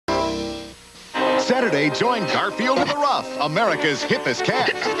Saturday, join Garfield and the Rough, America's hippest cat,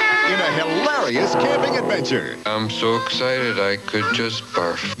 in a hilarious camping adventure. I'm so excited I could just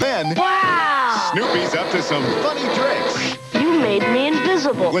barf. Then, wow! Snoopy's up to some funny tricks. You made me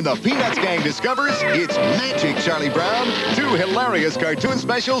invisible. When the Peanuts gang discovers it's Magic Charlie Brown, 2 hilarious cartoon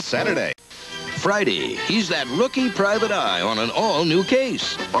specials Saturday. Friday, he's that rookie private eye on an all-new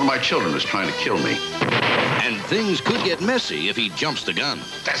case. One of my children is trying to kill me. And things could get messy if he jumps the gun.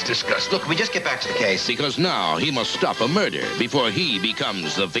 That's disgusting. Look, we just get back to the case. Because now he must stop a murder before he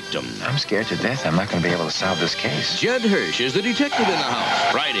becomes the victim. I'm scared to death I'm not going to be able to solve this case. Judd Hirsch is the detective in the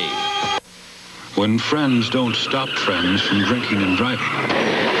house. Friday. When friends don't stop friends from drinking and driving,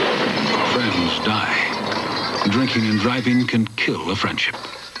 friends die. Drinking and driving can kill a friendship.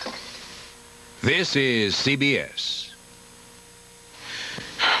 This is CBS.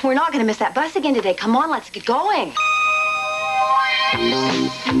 We're not going to miss that bus again today. Come on, let's get going.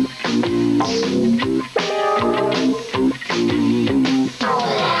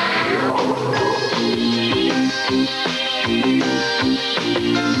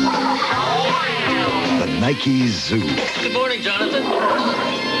 The Nike Zoo. Good morning, Jonathan.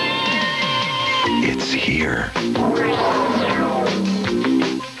 It's here.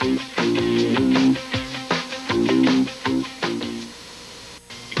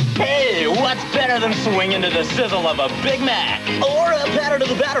 Hey, what's better than swinging to the sizzle of a Big Mac? Or a batter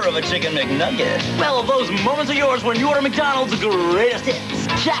to the batter of a Chicken McNugget? Well, those moments are yours when you order McDonald's greatest hits.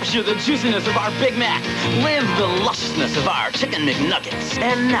 Capture the juiciness of our Big Mac. Live the lusciousness of our Chicken McNuggets.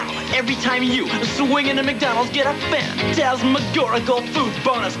 And now, every time you swing into McDonald's, get a phantasmagorical food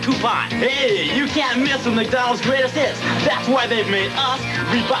bonus coupon. Hey, you can't miss the McDonald's greatest hits. That's why they've made us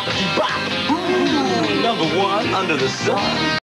Rebop. Ooh, #1 under the sun.